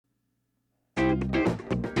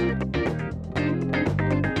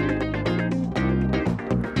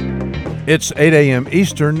It's 8 a.m.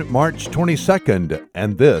 Eastern, March 22nd,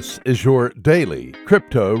 and this is your daily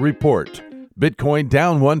crypto report. Bitcoin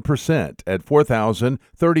down 1% at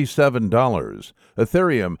 $4,037.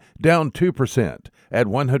 Ethereum down 2% at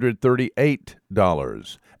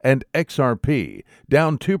 $138. And XRP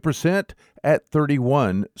down 2% at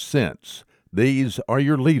 31 cents. These are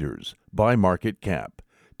your leaders by market cap.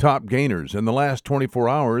 Top gainers in the last 24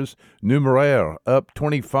 hours, Numeraire up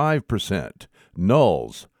 25%,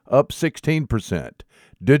 Nulls up 16%,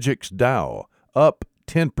 Digix DAO up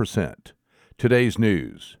 10%. Today's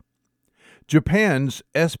news. Japan's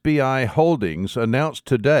SBI Holdings announced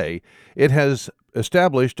today it has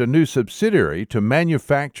established a new subsidiary to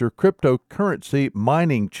manufacture cryptocurrency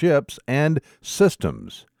mining chips and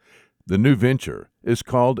systems. The new venture is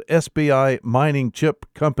called SBI Mining Chip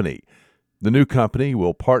Company. The new company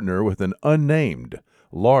will partner with an unnamed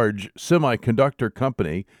large semiconductor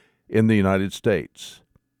company in the United States.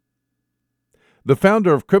 The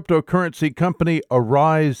founder of cryptocurrency company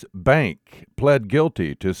Arise Bank pled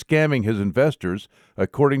guilty to scamming his investors,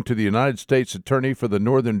 according to the United States Attorney for the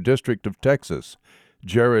Northern District of Texas.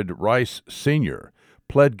 Jared Rice Sr.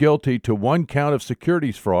 pled guilty to one count of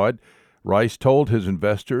securities fraud. Rice told his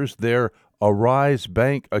investors their Arise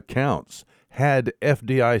Bank accounts had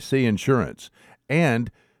FDIC insurance and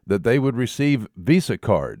that they would receive Visa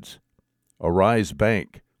cards. Arise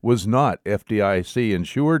Bank was not FDIC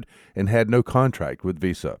insured and had no contract with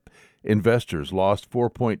Visa. Investors lost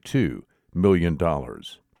 $4.2 million.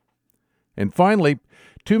 And finally,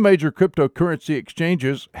 two major cryptocurrency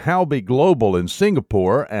exchanges, Huobi Global in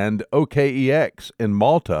Singapore and OKEX in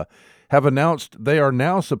Malta, have announced they are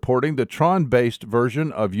now supporting the Tron-based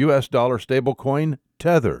version of U.S. dollar stablecoin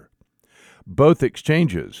Tether. Both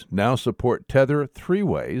exchanges now support Tether three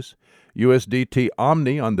ways: USDT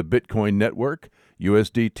Omni on the Bitcoin network,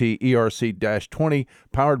 USDT ERC-20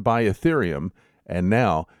 powered by Ethereum, and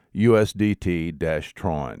now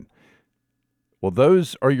USDT-Tron. Well,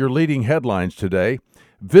 those are your leading headlines today.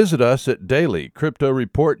 Visit us at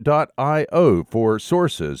dailycryptoreport.io for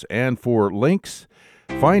sources and for links.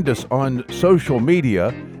 Find us on social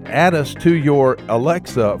media, add us to your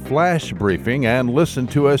Alexa flash briefing, and listen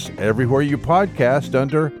to us everywhere you podcast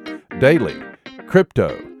under Daily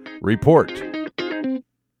Crypto Report.